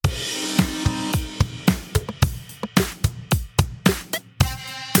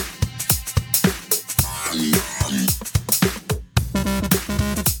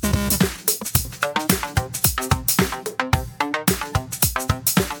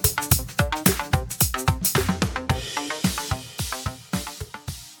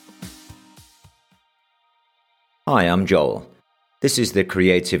Hi, I'm Joel. This is the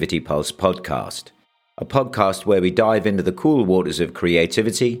Creativity Pulse podcast, a podcast where we dive into the cool waters of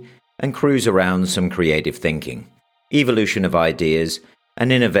creativity and cruise around some creative thinking, evolution of ideas,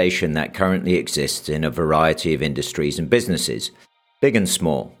 and innovation that currently exists in a variety of industries and businesses, big and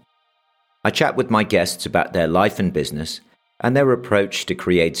small. I chat with my guests about their life and business and their approach to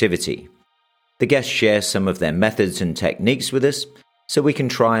creativity. The guests share some of their methods and techniques with us, so we can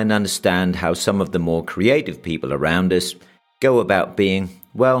try and understand how some of the more creative people around us go about being,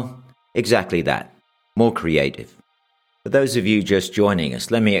 well, exactly that, more creative. For those of you just joining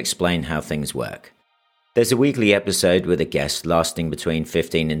us, let me explain how things work. There's a weekly episode with a guest lasting between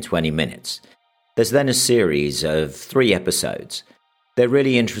 15 and 20 minutes. There's then a series of 3 episodes. They're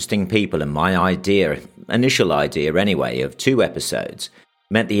really interesting people, and my initial idea anyway, of 2 episodes,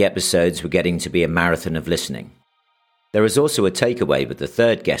 meant the episodes were getting to be a marathon of listening. There is also a takeaway with the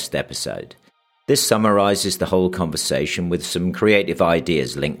 3rd guest episode. This summarizes the whole conversation with some creative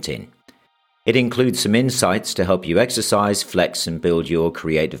ideas linked in. It includes some insights to help you exercise, flex, and build your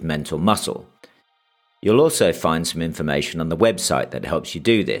creative mental muscle. You'll also find some information on the website that helps you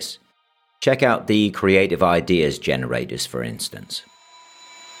do this. Check out the creative ideas generators, for instance.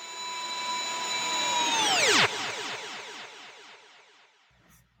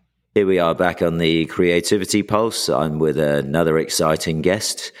 Here we are back on the Creativity Pulse. I'm with another exciting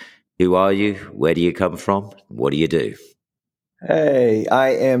guest. Who are you? Where do you come from? What do you do? Hey,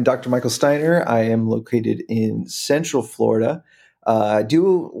 I am Dr. Michael Steiner. I am located in Central Florida. I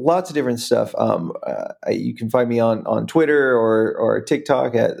do lots of different stuff. You can find me on Twitter or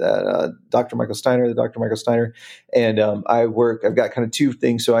TikTok at Dr. Michael Steiner, the Dr. Michael Steiner. And I've got kind of 2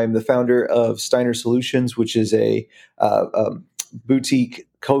 things. So I'm the founder of Steiner Solutions, which is a boutique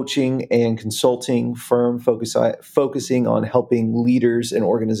coaching and consulting firm focusing on helping leaders and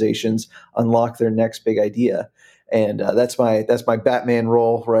organizations unlock their next big idea. And that's my Batman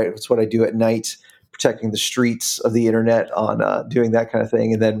role, right? That's what I do at night, protecting the streets of the internet on doing that kind of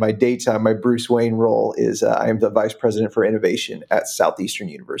thing. And then my daytime, my Bruce Wayne role is I am the vice president for innovation at Southeastern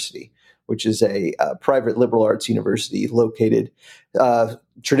University, which is a private liberal arts university located.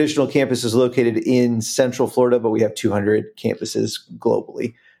 Traditional campus is located in Central Florida, but we have 200 campuses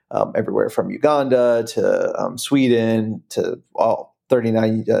globally, everywhere from Uganda to Sweden to all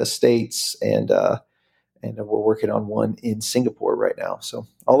 39 states, and we're working on one in Singapore right now. So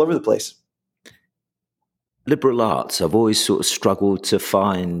all over the place. Liberal arts, I've always sort of struggled to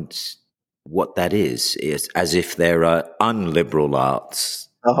find what that is. It's as if there are unliberal arts.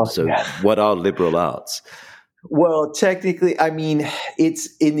 What are liberal arts? Well, technically, I mean,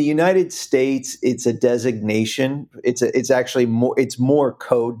 it's in the United States. It's a designation. It's actually more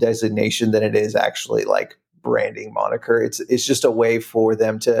code designation than it is actually like branding moniker. It's just a way for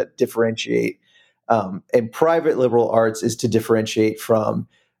them to differentiate. And private liberal arts is to differentiate from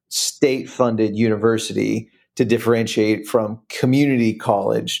state-funded university, to differentiate from community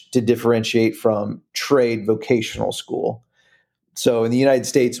college, to differentiate from trade vocational school. So in the United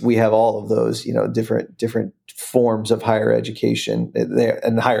States, we have all of those, different forms of higher education,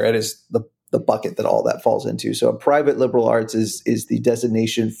 and higher ed is the bucket that all that falls into. So a private liberal arts is the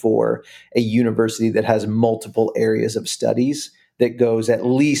designation for a university that has multiple areas of studies that goes at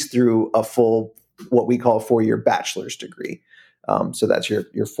least through a full, what we call a 4-year bachelor's degree. So that's your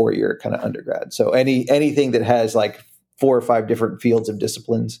 4-year kind of undergrad. So anything that has like 4 or 5 different fields of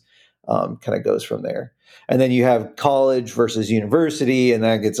disciplines kind of goes from there. And then you have college versus university, and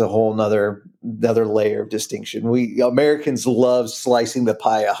that gets a whole another layer of distinction. Americans love slicing the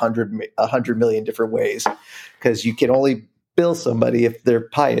pie 100 million different ways, because you can only bill somebody if their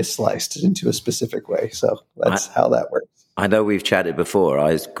pie is sliced into a specific way. So that's how that works. I know we've chatted before.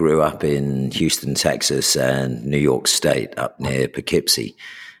 I grew up in Houston, Texas, and New York State, up near Poughkeepsie.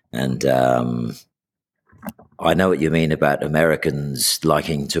 And I know what you mean about Americans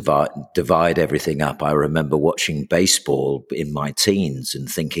liking to divide everything up. I remember watching baseball in my teens and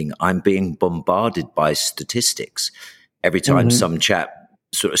thinking, I'm being bombarded by statistics. Every time some chap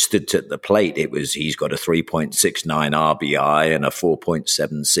sort of stood at the plate, it was, he's got a 3.69 RBI and a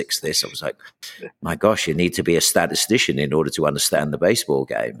 4.76 this. I was like, my gosh, you need to be a statistician in order to understand the baseball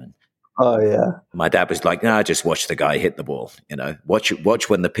game. And oh, yeah. My dad was like, no, just watch the guy hit the ball. Watch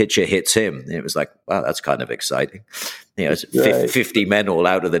when the pitcher hits him. And it was like, wow, that's kind of exciting. It's 50 men all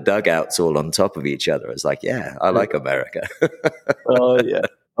out of the dugouts, all on top of each other. It's like, yeah, I like America. Oh, yeah.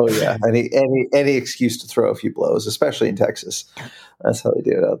 Oh, yeah. Any excuse to throw a few blows, especially in Texas. That's how they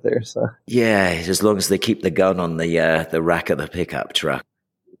do it out there. So yeah, as long as they keep the gun on the rack of the pickup truck.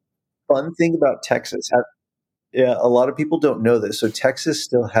 Fun thing about Texas. Yeah, a lot of people don't know this. So Texas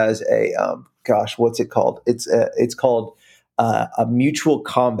still has a what's it called? It's called a mutual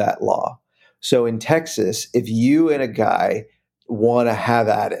combat law. So in Texas, if you and a guy want to have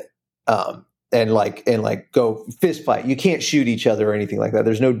at it, and go fist fight, you can't shoot each other or anything like that.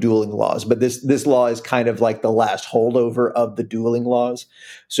 There's no dueling laws, but this law is kind of like the last holdover of the dueling laws.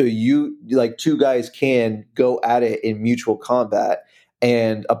 So you like two guys can go at it in mutual combat,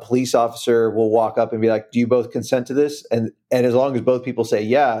 and a police officer will walk up and be like, "Do you both consent to this?" And as long as both people say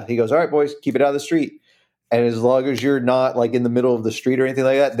yeah, he goes, "All right, boys, keep it out of the street." And as long as you're not like in the middle of the street or anything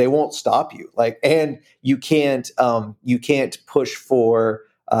like that, they won't stop you. Like, and you can't push for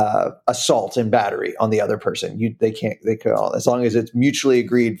assault and battery on the other person. They could all, as long as it's mutually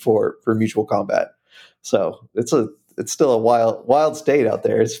agreed for mutual combat. So it's still a wild state out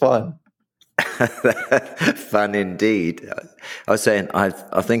there. It's fun. Fun indeed. I was saying, I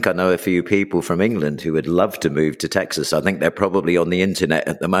think I know a few people from England who would love to move to Texas. I think they're probably on the internet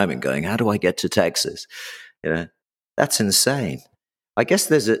at the moment going, how do I get to Texas? That's insane. I guess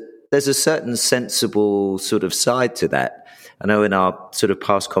there's a certain sensible sort of side to that. I know in our sort of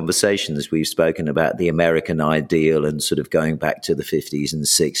past conversations, we've spoken about the American ideal and sort of going back to the 50s and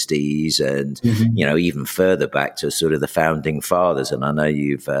 60s and, even further back to sort of the founding fathers. And I know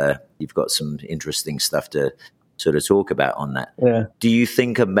you've got some interesting stuff to sort of talk about on that. Yeah. Do you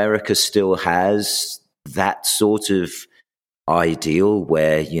think America still has that sort of ideal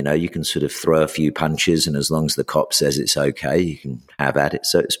where, you can sort of throw a few punches and as long as the cop says it's okay, you can have at it,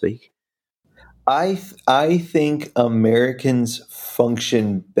 so to speak? I think Americans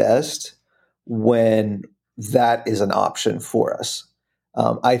function best when that is an option for us.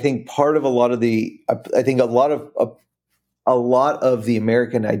 I think part of a lot of the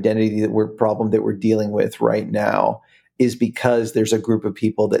American identity that we're dealing with right now is because there's a group of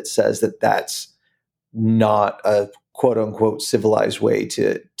people that says that that's not a quote unquote civilized way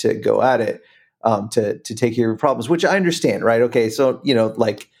to go at it, to take care of your problems, which I understand, right? Okay, so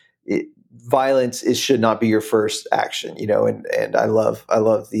violence should not be your first action, and I love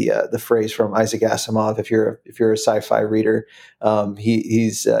the phrase from Isaac Asimov. If you're a sci-fi reader,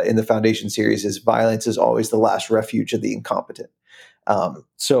 he's in the Foundation series is violence is always the last refuge of the incompetent.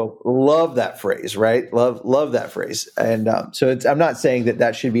 So love that phrase, right? Love that phrase. And I'm not saying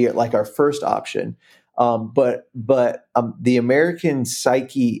that should be like our first option, but the American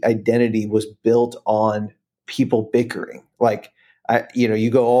psyche identity was built on people bickering. Like, you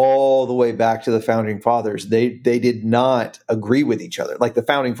go all the way back to the founding fathers. They did not agree with each other. Like the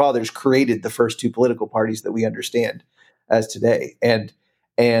founding fathers created the first two political parties that we understand as today. And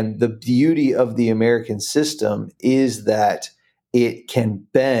the beauty of the American system is that it can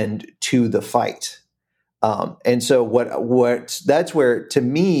bend to the fight. And so that's where, to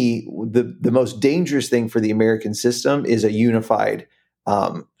me, the most dangerous thing for the American system is a unified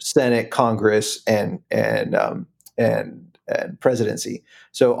Senate, Congress, and presidency.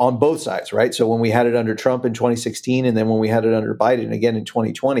 So on both sides, right? So when we had it under Trump in 2016, and then when we had it under Biden again in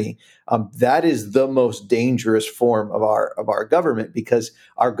 2020, that is the most dangerous form of our government, because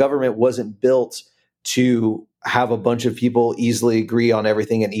our government wasn't built to have a bunch of people easily agree on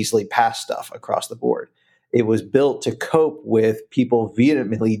everything and easily pass stuff across the board. It was built to cope with people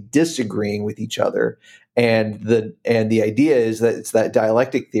vehemently disagreeing with each other. And the idea is that it's that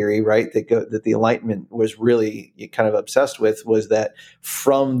dialectic theory, right? That the Enlightenment was really kind of obsessed with, was that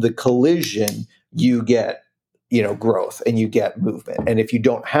from the collision you get, growth and you get movement. And if you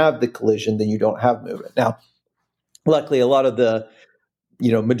don't have the collision, then you don't have movement. Now, luckily, a lot of the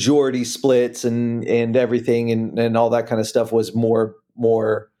majority splits and everything and all that kind of stuff was more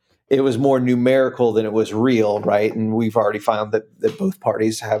it was more numerical than it was real, right? And we've already found that both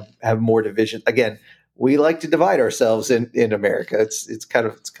parties have more division. Again, we like to divide ourselves in America. It's kind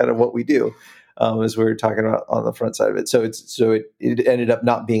of what we do, as we were talking about on the front side of it. So it ended up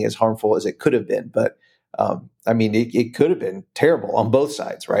not being as harmful as it could have been, but it could have been terrible on both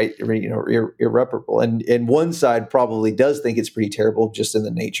sides, right? Irreparable. And one side probably does think it's pretty terrible, just in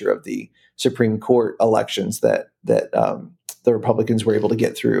the nature of the Supreme Court elections that the Republicans were able to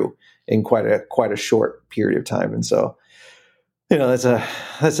get through in quite a short period of time. And so, that's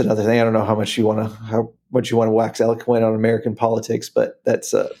another thing. I don't know how much you want to wax eloquent on American politics, but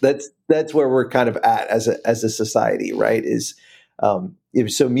that's where we're kind of at as a society, right?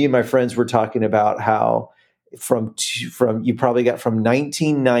 So me and my friends were talking about how from you probably got from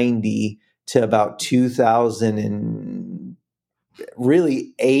 1990 to about 2000 and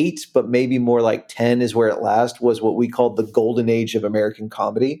really 8, but maybe more like 10 is where it last, was what we called the golden age of American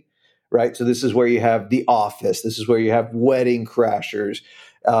comedy, right? So this is where you have The Office. This is where you have Wedding Crashers.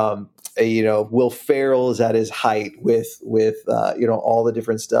 Will Ferrell is at his height with all the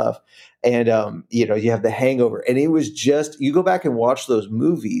different stuff, and you have The Hangover, and it was just, you go back and watch those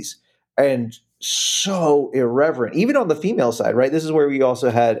movies, and so irreverent, even on the female side, right? This is where we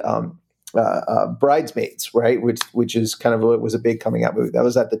also had Bridesmaids, right? Which is kind of was a big coming out movie. That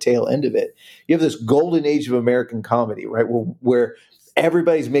was at the tail end of it. You have this golden age of American comedy, right? Where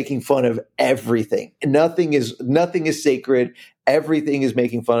everybody's making fun of everything. Nothing is sacred. Everything is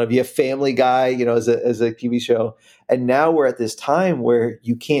making fun of you. Family Guy, as a TV show. And now we're at this time where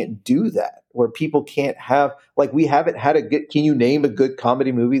you can't do that, where people can't have, like, we haven't had can you name a good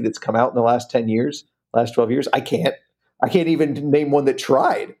comedy movie that's come out in the last 10 years, last 12 years? I can't even name one that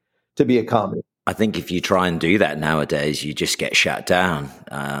tried to be a comedy. I think if you try and do that nowadays, you just get shut down.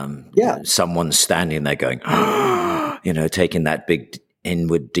 Someone's standing there going, taking that big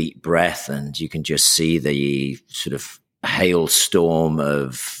inward deep breath, and you can just see the sort of hailstorm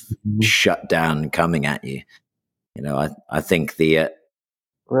of shutdown coming at you. I think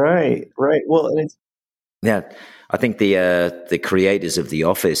right. Well, and it's, I think the creators of The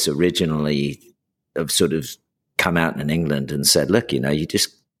Office originally have sort of come out in England and said, look, you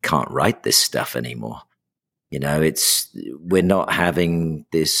just can't write this stuff anymore. We're not having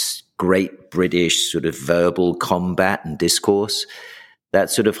this great British sort of verbal combat and discourse. That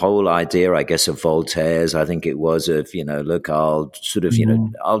sort of whole idea, I guess, of Voltaire's, I think it was, of, look, I'll sort of,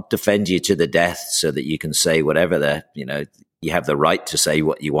 I'll defend you to the death so that you can say whatever you have the right to say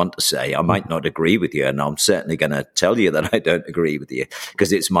what you want to say. I might not agree with you, and I'm certainly going to tell you that I don't agree with you,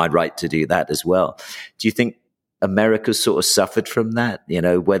 because it's my right to do that as well. Do you think America's sort of suffered from that,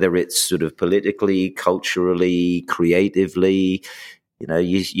 whether it's sort of politically, culturally, creatively?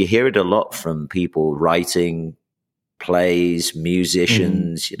 You hear it a lot from people writing plays,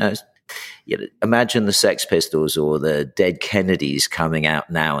 musicians, imagine the Sex Pistols or the Dead Kennedys coming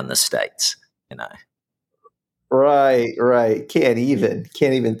out now in the States, Right. Can't even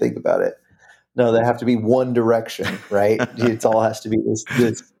think about it. No, they have to be one direction, right? It all has to be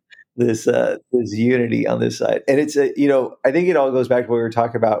this unity on this side. And it's I think it all goes back to what we were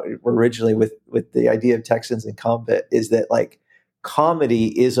talking about originally with the idea of Texans and combat, is that, like,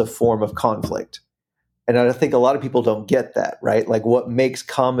 comedy is a form of conflict. And I think a lot of people don't get that, right? Like, what makes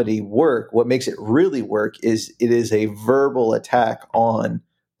comedy work, what makes it really work, is it is a verbal attack on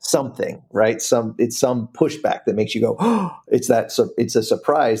something, right? It's some pushback that makes you go, oh, it's a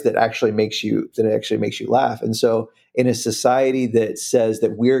surprise that actually makes you laugh. And so in a society that says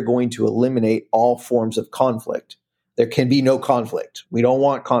that we're going to eliminate all forms of conflict, there can be no conflict. We don't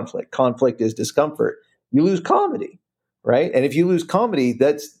want conflict. Conflict is discomfort. You lose comedy, right? And if you lose comedy,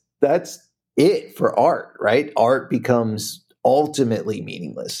 that's it for art, right? Art becomes ultimately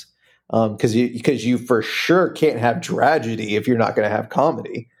meaningless, because you for sure can't have tragedy if you're not going to have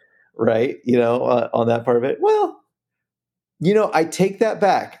comedy, right? On that part of it. Well, I take that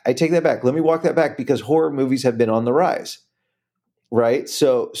back. Let me walk that back, because horror movies have been on the rise, right?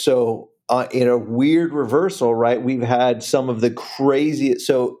 So in a weird reversal, right, we've had some of the craziest.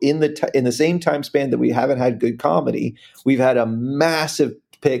 So in the same time span that we haven't had good comedy, we've had a massive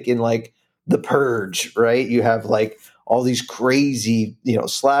pick in, like, The Purge, right? You have, like, all these crazy,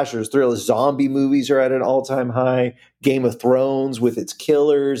 slashers, thrillers, zombie movies are at an all-time high. Game of Thrones with its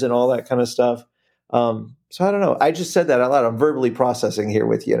killers and all that kind of stuff. So I don't know. I just said that out loud. I'm verbally processing here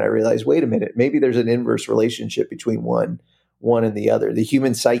with you, and I realized, wait a minute, maybe there's an inverse relationship between one and the other. The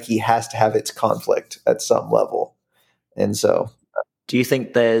human psyche has to have its conflict at some level, and so. Do you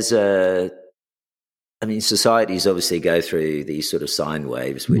think there's societies obviously go through these sort of sine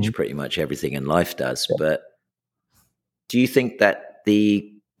waves, which pretty much everything in life does. Yeah. But do you think that the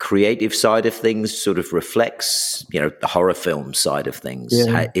creative side of things sort of reflects, the horror film side of things,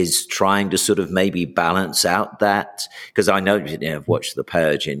 is trying to sort of maybe balance out that? Because I know, I've watched The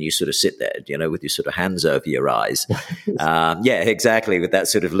Purge, and you sort of sit there, with your sort of hands over your eyes. Yeah, exactly. With that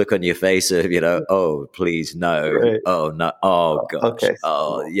sort of look on your face of, oh, please, no. Right. Oh, no. Oh, gosh. Okay.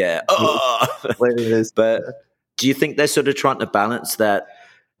 Oh, yeah. Oh. But do you think they're sort of trying to balance that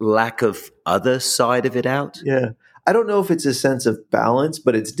lack of other side of it out? Yeah. I don't know if it's a sense of balance,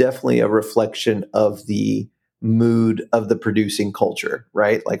 but it's definitely a reflection of the mood of the producing culture,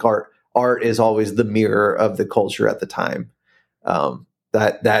 right? Like, art is always the mirror of the culture at the time.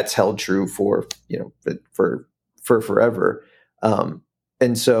 That's held true for forever.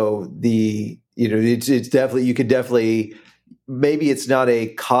 And so it's definitely, you could definitely, maybe it's not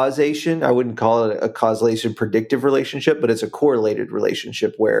a causation. I wouldn't call it a causation predictive relationship, but it's a correlated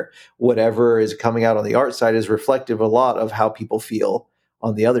relationship where whatever is coming out on the art side is reflective a lot of how people feel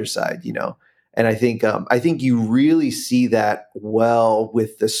on the other side, And I think you really see that well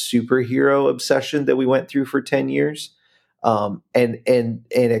with the superhero obsession that we went through for 10 years. And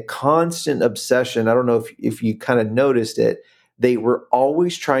a constant obsession. I don't know if you kind of noticed it. They were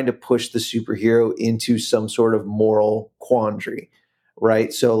always trying to push the superhero into some sort of moral quandary,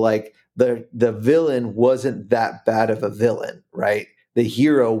 right? So like the villain wasn't that bad of a villain, right? The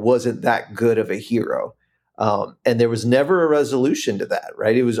hero wasn't that good of a hero. And there was never a resolution to that,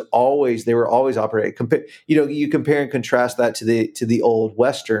 right? It was always, they were always operating. You compare and contrast that to the old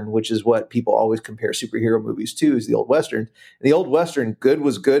Western, which is what people always compare superhero movies to, is the old Western. In the old Western, good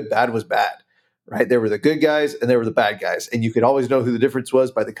was good, bad was bad, right? There were the good guys and there were the bad guys, and you could always know who the difference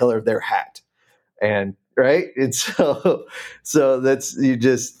was by the color of their hat. And right, and so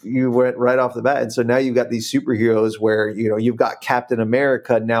that's you went right off the bat, and so now you've got these superheroes where you've got Captain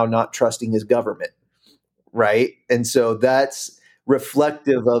America now not trusting his government. Right. And so that's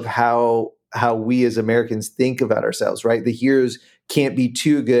reflective of how we as Americans think about ourselves, right? The heroes can't be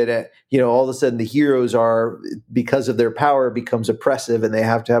too good at, all of a sudden the heroes are, because of their power, becomes oppressive and they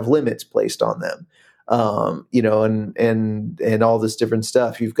have to have limits placed on them. And all this different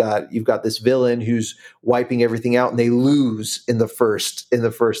stuff. You've got this villain who's wiping everything out and they lose in the first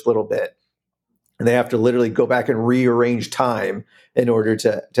little bit. And they have to literally go back and rearrange time in order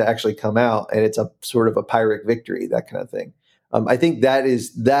to actually come out. And it's a sort of a Pyrrhic victory, that kind of thing. I think that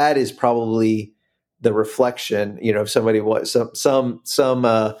is probably the reflection, if somebody was some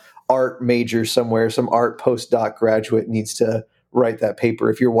art major somewhere, some art postdoc graduate needs to write that paper.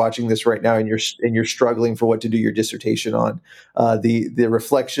 If you're watching this right now and you're struggling for what to do your dissertation on, the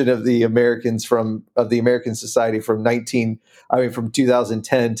reflection of the American society from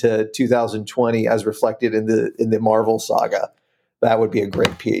 2010 to 2020 as reflected in the Marvel saga, that would be a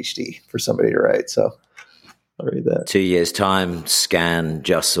great PhD for somebody to write. So I'll read that. 2 years time, Scan,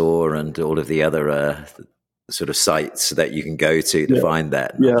 Jussor, and all of the other sort of sites that you can go to find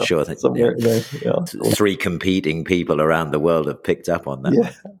that. Yeah, I'm sure that three competing people around the world have picked up on that.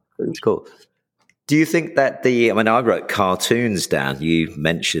 Yeah, it's cool. Do you think that I wrote cartoons down. You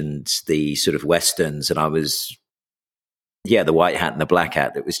mentioned the sort of Westerns, and I was, the white hat and the black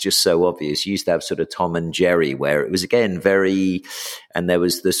hat. That was just so obvious. You used to have sort of Tom and Jerry, where it was again and there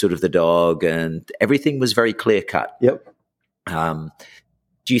was the sort of the dog, and everything was very clear cut. Yep. Do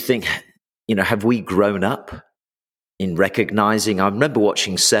you think, have we grown up in recognizing? I remember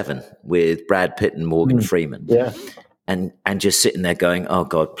watching Seven with Brad Pitt and Morgan Freeman. Yeah. And just sitting there going, oh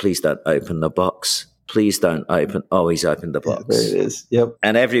God, please don't open the box. Please don't open. Oh, he's opened the box. Yeah, there it is. Yep.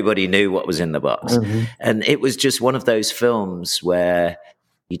 And everybody knew what was in the box. Mm-hmm. And it was just one of those films where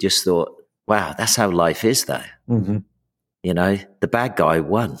you just thought, wow, that's how life is though. Mm-hmm. The bad guy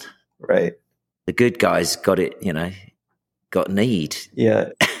won. Right. The good guys got it, got need. Yeah.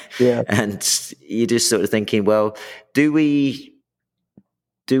 Yeah. And you're just sort of thinking, well, do we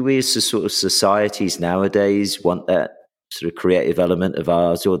as a sort of societies nowadays want that sort of creative element of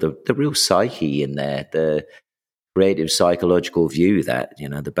ours, or the real psyche in there, the creative psychological view that,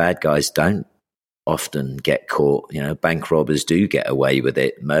 the bad guys don't often get caught, bank robbers do get away with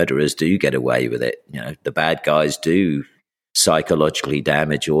it, murderers do get away with it, the bad guys do psychologically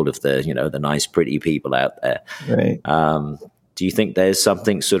damage all of the, the nice, pretty people out there. Right. Do you think there's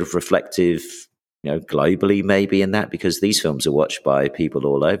something sort of reflective, globally maybe in that? Because these films are watched by people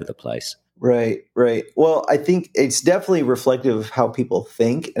all over the place. Right, right. Well, I think it's definitely reflective of how people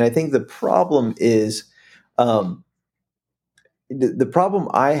think. And I think the problem is the problem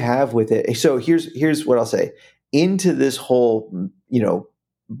I have with it. So here's what I'll say. Into this whole,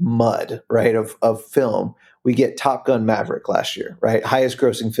 mud, right, of film, we get Top Gun Maverick last year, right? Highest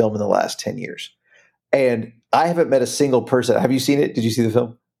grossing film in the last 10 years. And I haven't met a single person. Have you seen it? Did you see the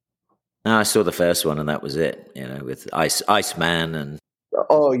film? No, I saw the first one and that was it, with Iceman and.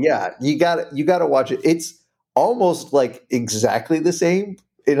 Oh yeah. You got to watch it. It's almost like exactly the same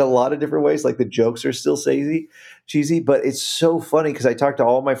in a lot of different ways. Like the jokes are still cheesy, but it's so funny because I talk to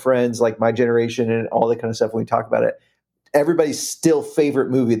all my friends, like my generation and all that kind of stuff. When we talk about it, everybody's still favorite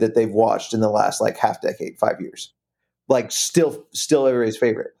movie that they've watched in the last like half decade, 5 years, like still everybody's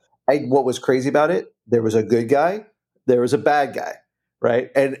favorite. What was crazy about it? There was a good guy, there was a bad guy, right?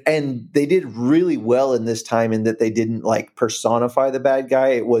 And they did really well in this time in that they didn't like personify the bad guy.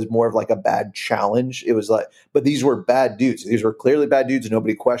 It was more of like a bad challenge. It was like, but these were bad dudes. These were clearly bad dudes.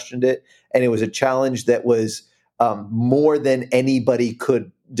 Nobody questioned it, and it was a challenge that was more than anybody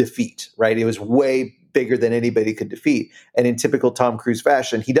could defeat. Right? It was way bigger than anybody could defeat. And in typical Tom Cruise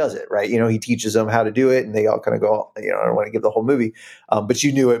fashion, he does it, right? He teaches them how to do it and they all kind of go, I don't want to give the whole movie, but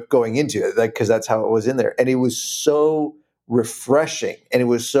you knew it going into it, like, cause that's how it was in there. And it was so refreshing, and it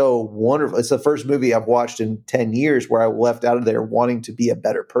was so wonderful. It's the first movie I've watched in 10 years where I left out of there wanting to be a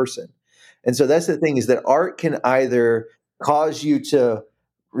better person. And so that's the thing, is that art can either cause you to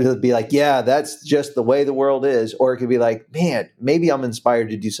really be like, yeah, that's just the way the world is, or it could be like, man, maybe I'm inspired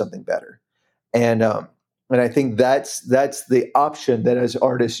to do something better. And I think that's the option that as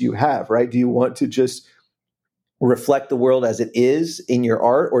artists you have, right? Do you want to just reflect the world as it is in your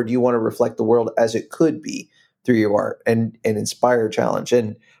art, or do you want to reflect the world as it could be through your art and inspire, challenge?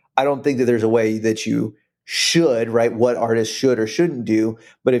 And I don't think that there's a way that you should, right, what artists should or shouldn't do.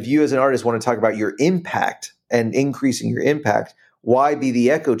 But if you as an artist want to talk about your impact and increasing your impact, why be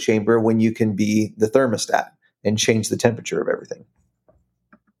the echo chamber when you can be the thermostat and change the temperature of everything?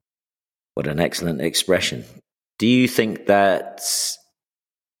 What an excellent expression. Do you think that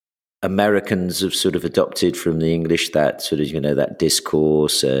Americans have sort of adopted from the English that sort of, that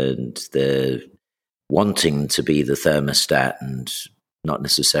discourse and the wanting to be the thermostat and not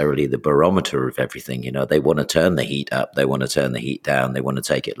necessarily the barometer of everything? They want to turn the heat up, they want to turn the heat down, they want to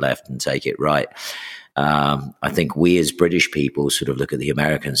take it left and take it right. I think we as British people sort of look at the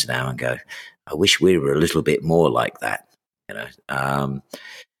Americans now and go, I wish we were a little bit more like that.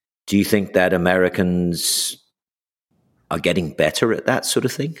 Do you think that Americans are getting better at that sort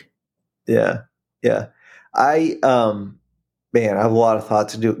of thing? Yeah. I have a lot of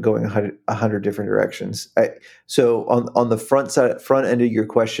thoughts to do going 100 different directions. So on the front end of your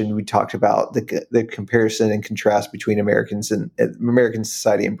question, we talked about the comparison and contrast between Americans and American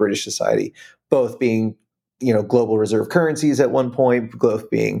society and British society, both being, global reserve currencies at one point, both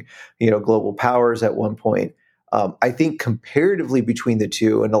being, global powers at one point. I think comparatively between the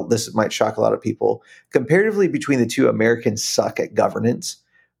two, and this might shock a lot of people, comparatively between the two, Americans suck at governance.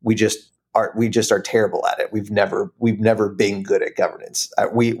 We just are terrible at it. We've never been good at governance.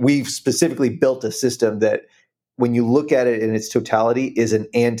 We've specifically built a system that, when you look at it in its totality, is an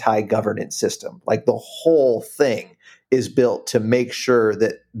anti-governance system. Like, the whole thing is built to make sure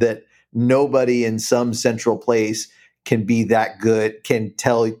that nobody in some central place can be that good, can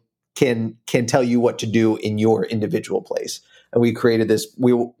tell you what to do in your individual place. And we created this.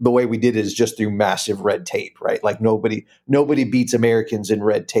 The way we did it is just through massive red tape, right? Like, nobody beats Americans in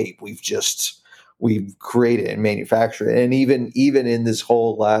red tape. We've created and manufactured it. And even in this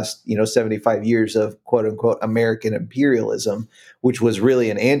whole last 75 years of quote unquote American imperialism, which was really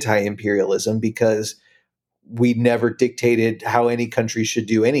an anti-imperialism, because we never dictated how any country should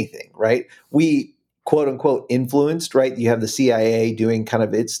do anything, right? We quote unquote influenced, right? You have the CIA doing kind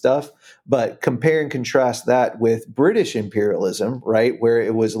of its stuff, but compare and contrast that with British imperialism, right? Where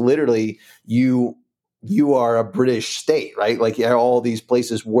it was literally you are a British state, right? Like, all these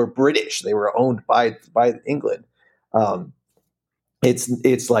places were British; they were owned by England.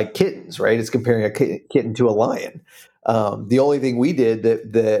 It's like kittens, right? It's comparing a kitten to a lion. The only thing we did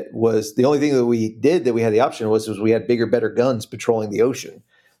that we had the option was we had bigger, better guns patrolling the ocean.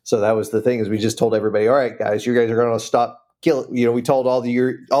 So that was the thing, is we just told everybody, all right, guys, you guys are going to stop killing. We told all the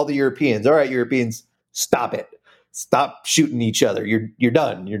Europeans, all right, Europeans, stop it. Stop shooting each other. You're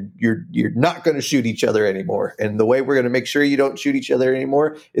done. You're not going to shoot each other anymore. And the way we're going to make sure you don't shoot each other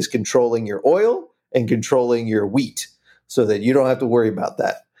anymore is controlling your oil and controlling your wheat, so that you don't have to worry about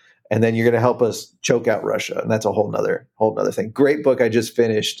that. And then you're going to help us choke out Russia. And that's a whole nother thing. Great book I just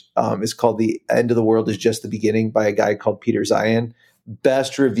finished. It's called The End of the World is Just the Beginning, by a guy called Peter Zeihan.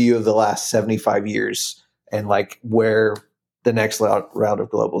 Best review of the last 75 years, and like where the next round of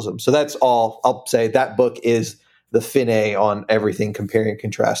globalism. So that's all I'll say. That book is the finale on everything, comparing and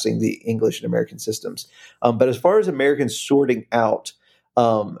contrasting the English and American systems. But as far as Americans sorting out,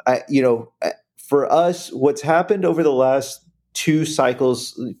 for us, what's happened over the last 2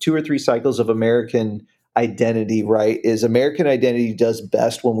 or 3 cycles of American identity, right, is American identity does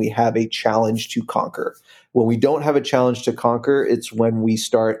best when we have a challenge to conquer. When we don't have a challenge to conquer, it's when we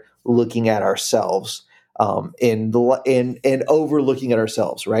start looking at ourselves and overlooking at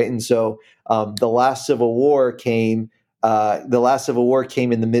ourselves, right? And so the last Civil War came. The last Civil War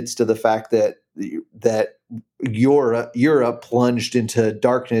came in the midst of the fact that Europe plunged into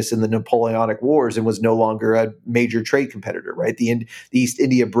darkness in the Napoleonic Wars and was no longer a major trade competitor, right? The East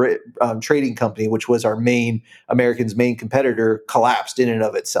India Trading Company, which was Americans' main competitor, collapsed in and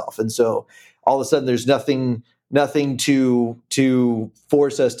of itself. And so all of a sudden there's nothing to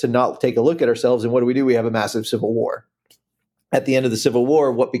force us to not take a look at ourselves. And what do? We have a massive civil war. at the end of the Civil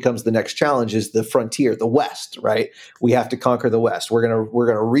War, what becomes the next challenge is the frontier, the West, right? We have to conquer the West. We're gonna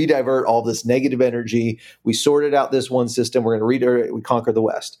redivert all this negative energy. We sorted out this one system. We're gonna we conquer the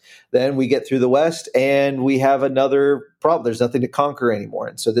West. Then we get through the West, and we have another problem. There's nothing to conquer anymore.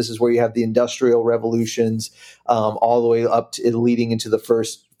 And so this is where you have the industrial revolutions, all the way up to leading into the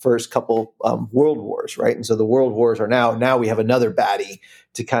first couple world wars, right? And so the world wars are now we have another baddie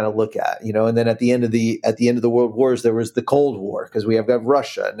to kind of look at, and then at the end of the world wars, there was the Cold War, because we have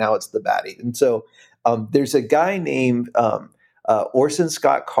Russia. Now it's the baddie. And so there's a guy named Orson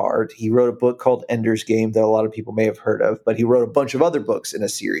Scott Card. He wrote a book called Ender's Game that a lot of people may have heard of, but he wrote a bunch of other books in a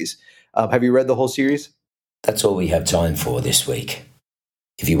series. Have you read the whole series? That's all we have time for this week.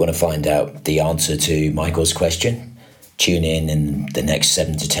 If you want to find out the answer to Michael's question, tune in the next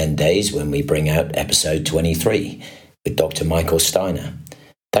 7 to 10 days when we bring out episode 23 with Dr. Michael Steiner.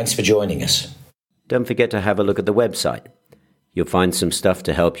 Thanks for joining us. Don't forget to have a look at the website. You'll find some stuff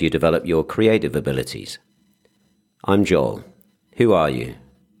to help you develop your creative abilities. I'm Joel. Who are you?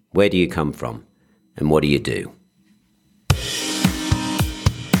 Where do you come from? And what do you do?